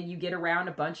 and then you get around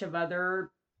a bunch of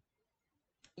other,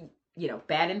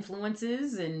 bad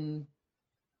influences, and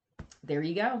there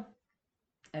you go.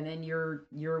 And then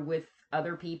you're with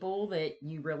other people that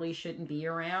you really shouldn't be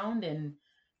around, and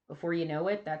before you know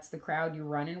it, that's the crowd you're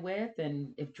running with.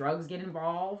 And if drugs get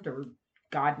involved or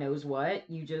God knows what,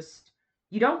 you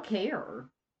don't care.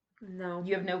 No.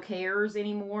 You have no cares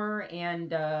anymore,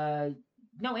 and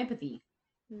no empathy.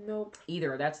 Nope.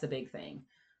 Either. That's the big thing.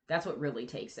 That's what really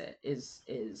takes it,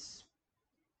 is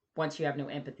once you have no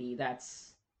empathy,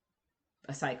 that's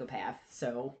a psychopath.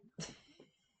 So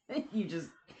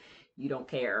you don't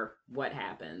care what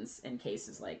happens in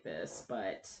cases like this.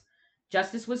 But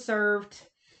justice was served.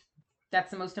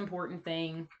 That's the most important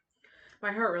thing.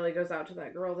 My heart really goes out to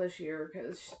that girl this year,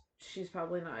 because she's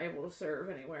probably not able to serve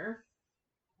anywhere.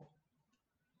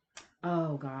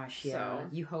 Oh gosh, yeah. So.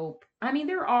 You hope. I mean,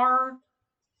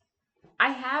 I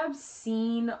have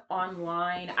seen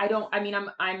online.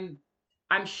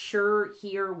 I'm sure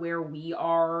here where we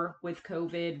are with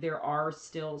COVID, there are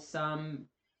still some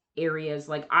areas,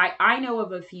 like I know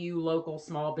of a few local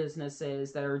small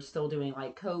businesses that are still doing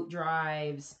like coat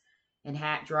drives and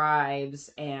hat drives,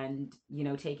 and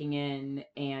taking in.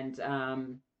 And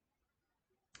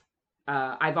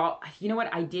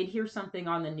I did hear something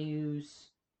on the news,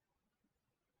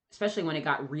 especially when it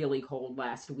got really cold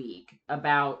last week,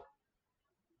 about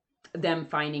them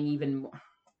finding even more,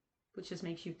 which just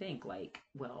makes you think, like,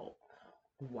 well,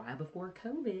 why before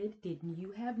COVID didn't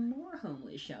you have more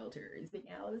homeless shelters? But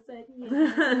now all of a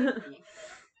sudden,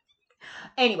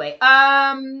 anyway,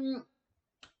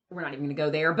 we're not even gonna go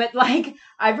there. But like,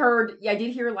 I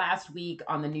did hear last week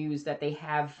on the news that they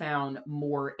have found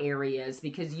more areas,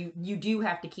 because you do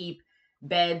have to keep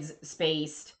beds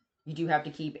spaced. You do have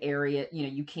to keep area.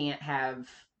 You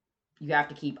have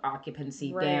to keep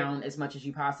occupancy down as much as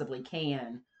you possibly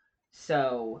can.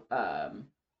 So,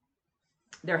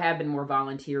 there have been more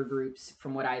volunteer groups,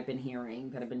 from what I've been hearing,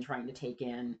 that have been trying to take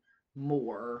in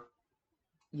more,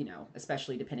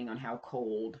 especially depending on how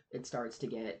cold it starts to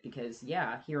get. Because,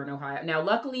 yeah, here in Ohio. Now,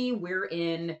 luckily, we're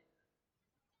in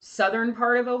southern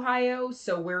part of Ohio,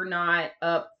 so we're not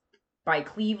up by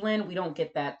Cleveland. We don't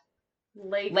get that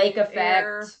lake effect,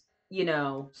 air.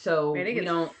 So man, it gets we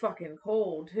don't fucking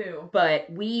cold too. But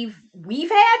we've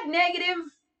had negative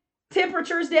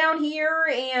temperatures down here,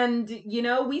 and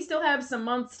we still have some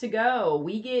months to go.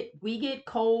 We get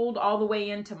cold all the way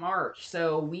into March,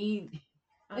 so I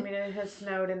mean, it has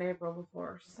snowed in April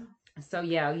before, so. So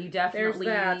yeah, you definitely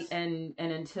that. and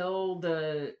until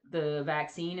the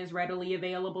vaccine is readily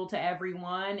available to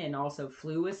everyone, and also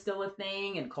flu is still a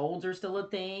thing and colds are still a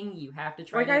thing, you have to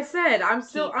try Like to I said, I'm keep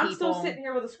still people. sitting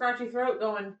here with a scratchy throat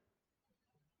going,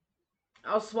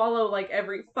 I'll swallow like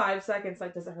every 5 seconds.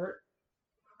 Like, does it hurt?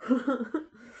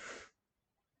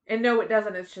 And no, it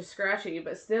doesn't. It's just scratchy.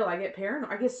 But still, I get paranoid.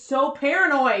 I get so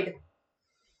paranoid.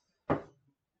 The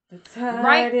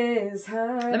Right. tide is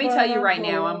high. Let me tell you right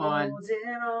now, I'm on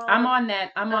that. I'm on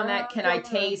that. I'm Can I gonna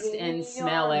taste and be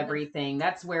smell on. everything?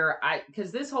 That's where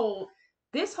because this whole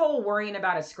worrying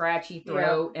about a scratchy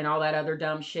throat and all that other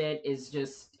dumb shit is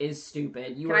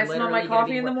stupid. You Can are I smell my literally gonna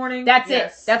coffee be. in the morning? That's it.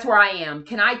 Yes. That's where I am.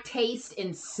 Can I taste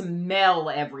and smell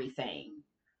everything?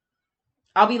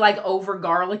 I'll be like over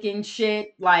garlicking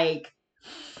shit. Like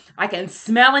I can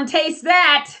smell and taste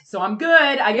that, so I'm good.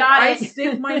 I got it. If I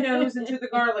stick my nose into the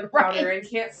garlic powder Right. and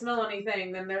can't smell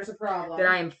anything, then there's a problem. Then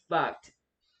I am fucked.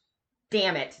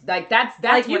 Damn it. Like that's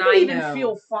like you when could I even know.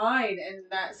 feel fine, and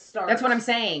that starts. That's what I'm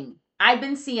saying. I've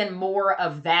been seeing more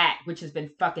of that, which has been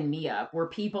fucking me up, where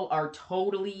people are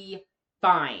totally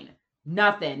fine.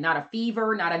 Nothing. Not a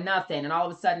fever, not a nothing. And all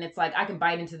of a sudden it's like I can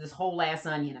bite into this whole ass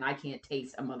onion and I can't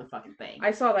taste a motherfucking thing.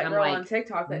 I saw that And girl I'm like, on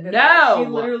TikTok that did no! that. She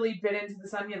literally bit into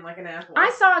this onion like an apple.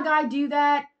 I saw a guy do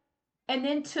that and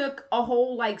then took a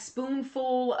whole like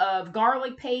spoonful of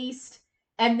garlic paste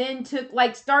and then took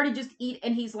like started just eat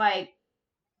and he's like,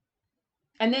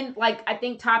 and then like I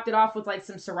think topped it off with like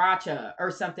some sriracha or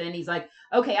something and he's like,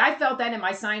 okay, I felt that in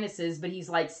my sinuses, but he's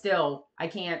like, still I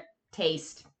can't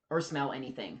taste or smell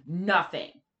anything.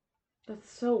 Nothing. That's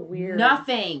so weird.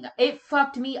 Nothing. It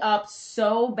fucked me up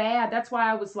so bad. That's why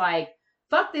I was like,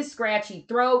 fuck this scratchy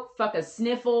throat, fuck a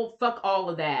sniffle, fuck all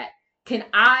of that. Can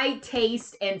I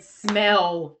taste and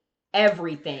smell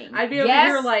everything? I'd be over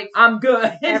here like, I'm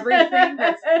good. Everything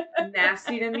that's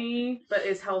nasty to me but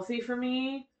is healthy for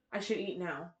me, I should eat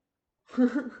now.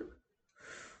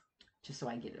 Just so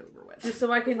I get it over with. Just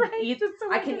so I can eat.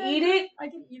 So I can eat it. I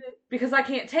can eat it because I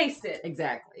can't taste it.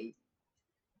 Exactly.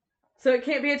 So it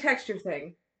can't be a texture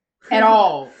thing at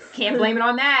all. Can't blame it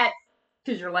on that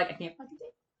because you're like, I can't fucking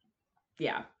taste it.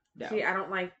 Yeah. No. See, I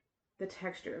don't like the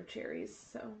texture of cherries,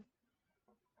 so.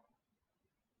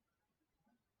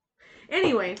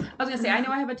 Anyway, I was gonna say I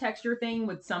know I have a texture thing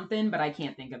with something, but I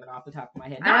can't think of it off the top of my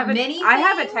head. I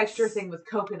have a texture thing with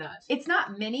coconut. It's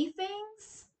not many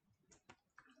things,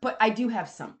 but I do have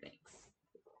some things.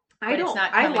 I don't.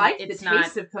 I like the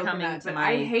taste of coconut, but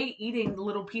I hate eating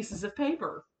little pieces of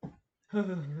paper.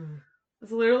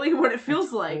 It's literally what it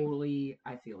feels like. Totally,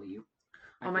 I feel you.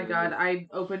 Oh my god! I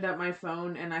opened up my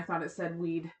phone and I thought it said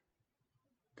weed.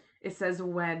 It says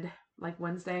wed. Like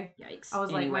Wednesday. Yikes. I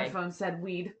was like, my phone said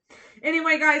weed.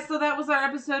 Anyway, guys, so that was our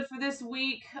episode for this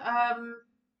week.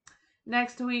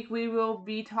 Next week we will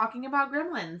be talking about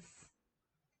Gremlins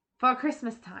for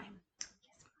Christmas time.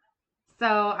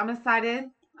 So I'm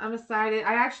excited.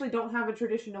 I actually don't have a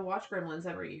tradition to watch Gremlins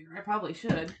every year. I probably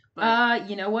should. But...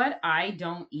 you know what? I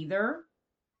don't either.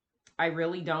 I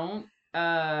really don't.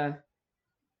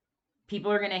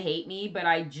 People are gonna hate me, but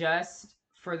I just,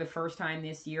 for the first time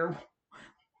this year,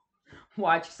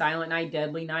 watched Silent Night,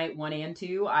 Deadly Night 1 and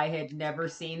 2. I had never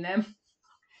seen them.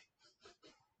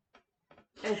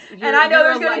 And I know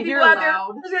there's going to be people out there.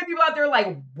 There's going to be people out there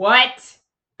like, what?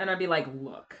 And I'd be like,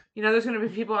 look. You know, there's going to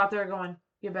be people out there going,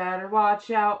 you better watch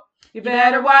out. You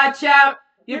better watch out.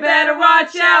 You better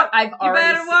watch out. I've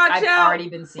already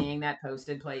been seeing that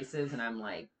posted places, and I'm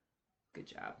like, good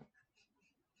job.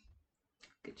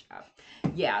 Good job.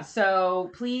 Yeah,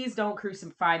 so please don't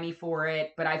crucify me for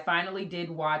it, but I finally did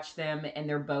watch them, and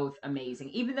they're both amazing.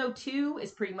 Even though 2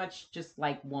 is pretty much just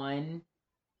like 1,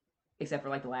 except for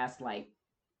like the last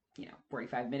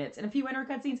 45 minutes and a few inner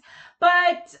cutscenes.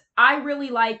 But I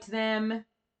really liked them,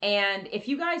 and if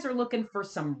you guys are looking for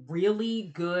some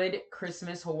really good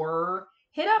Christmas horror,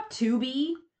 hit up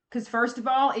Tubi, because first of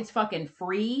all, it's fucking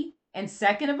free. And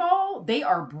second of all, they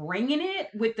are bringing it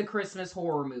with the Christmas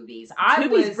horror movies.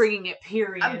 Tubi's bringing it,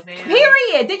 period, man.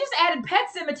 Period. They just added Pet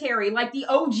Sematary, like the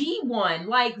OG one.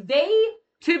 Like,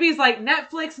 Tubi's like,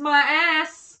 Netflix my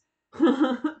ass.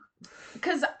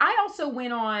 Because I also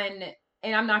went on,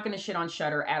 and I'm not going to shit on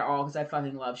Shudder at all, because I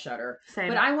fucking love Shudder. Same.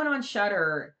 But I went on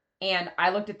Shudder, and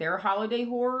I looked at their holiday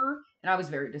horror, and I was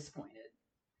very disappointed.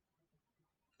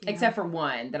 Yeah. Except for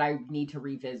one that I need to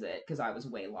revisit because I was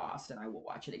way lost, and I will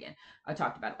watch it again. I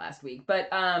talked about it last week. But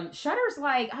Shudder's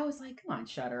like, I was like, come on,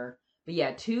 Shudder. But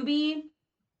yeah, Tubi,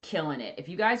 killing it. If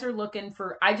you guys are looking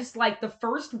for, I just like the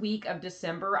first week of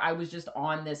December, I was just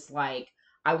on this like,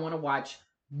 I want to watch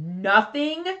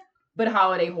nothing but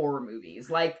holiday horror movies.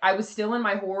 Like, I was still in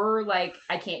my horror, like,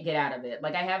 I can't get out of it.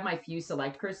 Like, I have my few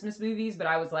select Christmas movies, but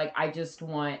I was like, I just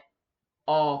want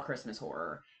all Christmas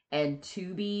horror. And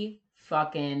Tubi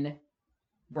fucking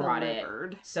brought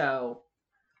Delivered. it. So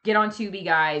get on Tubi,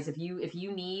 guys. If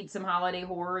you need some holiday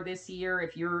horror this year,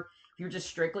 if you're just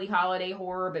strictly holiday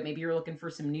horror, but maybe you're looking for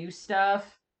some new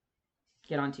stuff,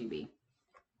 get on Tubi.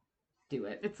 Do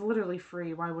it. It's literally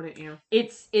free. Why wouldn't you?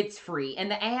 It's free,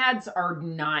 and the ads aren't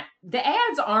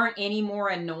any more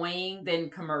annoying than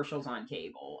commercials on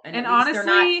cable. And at least honestly, they're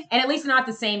not, and at least not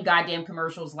the same goddamn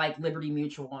commercials like Liberty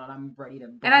Mutual. And I'm ready to.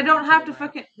 And I don't have to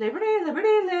fucking. fucking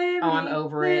Liberty. Oh, I'm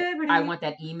over it. I want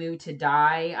that emu to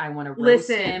die. I want to roast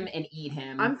him and eat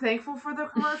him. I'm thankful for the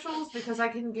commercials because I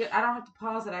don't have to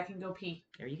pause it. I can go pee.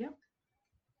 There you go.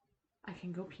 I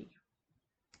can go pee.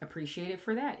 Appreciate it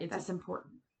for that. That's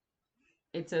important.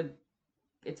 It's a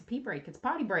pee break. It's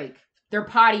potty break. They're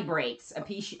potty breaks.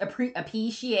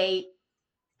 Appreciate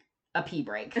a pee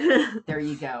break. There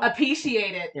you go.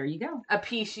 Appreciate it. There you go.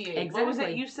 Appreciate. Exactly. What was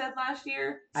it you said last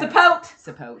year? Support.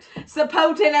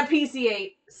 Support and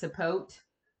appreciate. Support.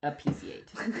 Appreciate.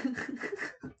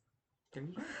 There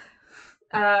you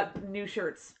go. New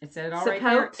shirts. It said it all right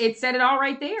there. It said it all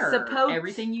right there. Support.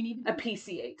 Everything you need to do.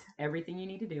 Appreciate. Everything you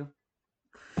need to do.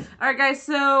 All right, guys.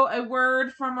 So a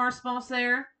word from our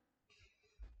sponsor.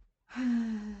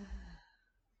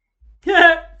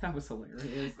 That was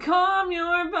hilarious. Calm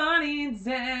your body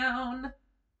down.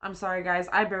 I'm sorry, guys.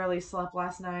 I barely slept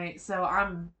last night, so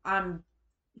I'm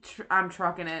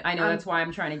trucking it. I know that's why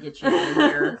I'm trying to get you in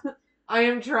here. I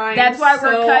am trying. That's why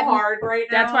so we're cutting hard right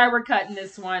now. That's why we're cutting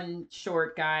this one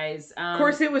short, guys. Of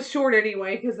course, it was short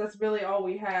anyway because that's really all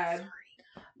we had.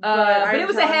 But it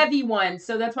was a heavy one,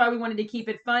 so that's why we wanted to keep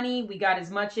it funny. We got as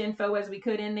much info as we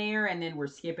could in there, and then we're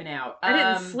skipping out. I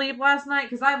didn't sleep last night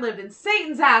because I lived in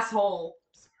Satan's asshole.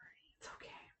 Sorry, it's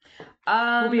okay.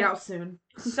 We'll be out soon.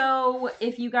 So,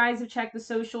 if you guys have checked the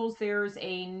socials, there's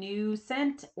a new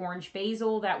scent, Orange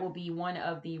Basil, that will be one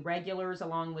of the regulars,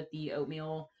 along with the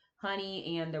oatmeal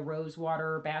honey and the rose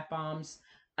water bath bombs.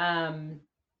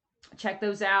 Check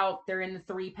those out. They're in the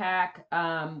 3-pack.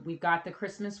 We've got the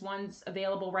Christmas ones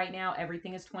available right now.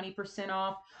 Everything is 20%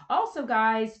 off. Also,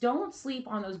 guys, don't sleep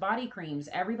on those body creams.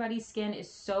 Everybody's skin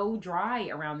is so dry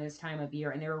around this time of year,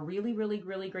 and they're a really, really,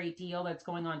 really great deal that's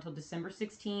going on until December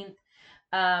 16th.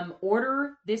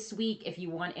 Order this week if you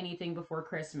want anything before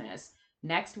Christmas.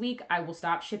 Next week, I will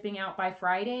stop shipping out by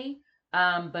Friday.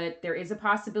 But there is a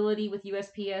possibility with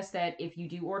USPS that if you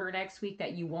do order next week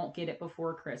that you won't get it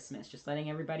before Christmas. Just letting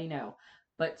everybody know.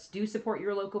 But do support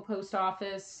your local post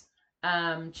office.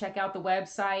 Check out the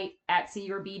website at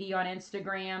 @SeeYourBD on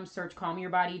Instagram. Search Calm Your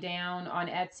Body Down on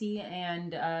Etsy.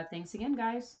 And thanks again,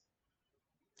 guys.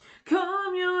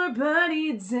 Calm your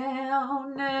body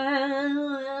down.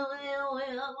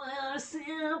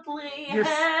 Simply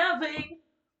having.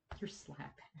 You're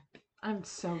slapping. I'm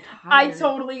so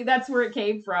tired. That's where it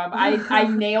came from. I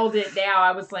nailed it now.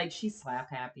 I was like, she's slap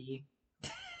happy.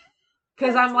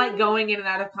 Because I'm like going in and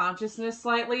out of consciousness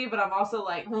slightly, but I'm also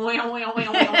like,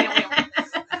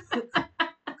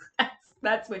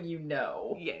 that's when you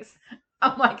know. Yes.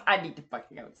 I'm like, I need to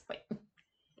fucking go to sleep.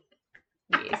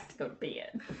 Yes. I have to go to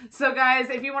bed. So guys,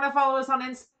 if you want to follow us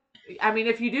on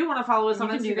if you do want to follow us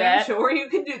on Instagram, sure, you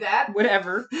can do that.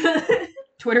 Whatever.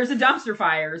 Twitter's a dumpster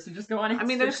fire, so just go on Instagram. I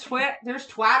mean, there's Twitter. There's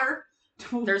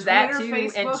that too,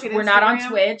 Facebook, and we're not on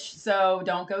Twitch, so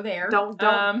don't go there. Don't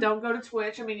go to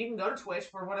Twitch. I mean, you can go to Twitch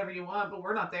for whatever you want, but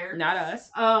we're not there. Not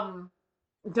us.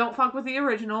 Don't fuck with the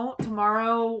original.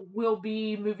 Tomorrow will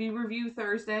be movie review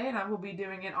Thursday, and I will be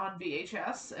doing it on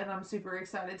VHS, and I'm super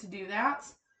excited to do that.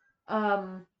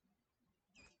 I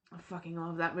fucking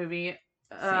love that movie.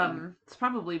 Same.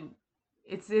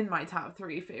 It's in my top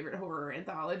 3 favorite horror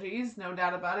anthologies, no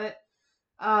doubt about it.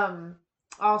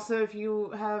 Also, if you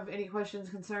have any questions,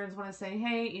 concerns, want to say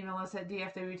hey, email us at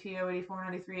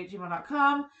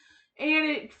dfwto8493@gmail.com.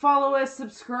 And follow us,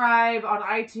 subscribe on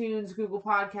iTunes, Google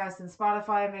Podcasts, and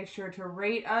Spotify. Make sure to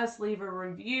rate us, leave a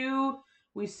review.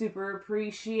 We super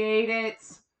appreciate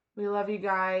it. We love you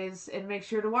guys. And make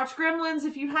sure to watch Gremlins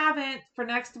if you haven't for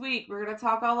next week. We're going to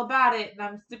talk all about it. And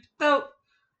I'm super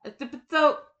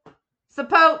dope.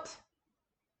 Support.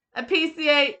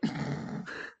 Appreciate.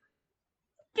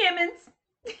 Gibbons.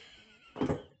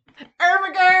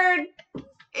 Ermagerd.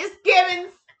 It's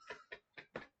Gibbons.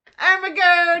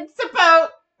 Ermagerd.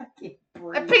 Support.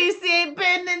 Appreciate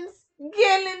Bennons.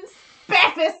 Gillens.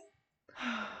 Beffis.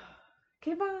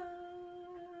 Okay, bye.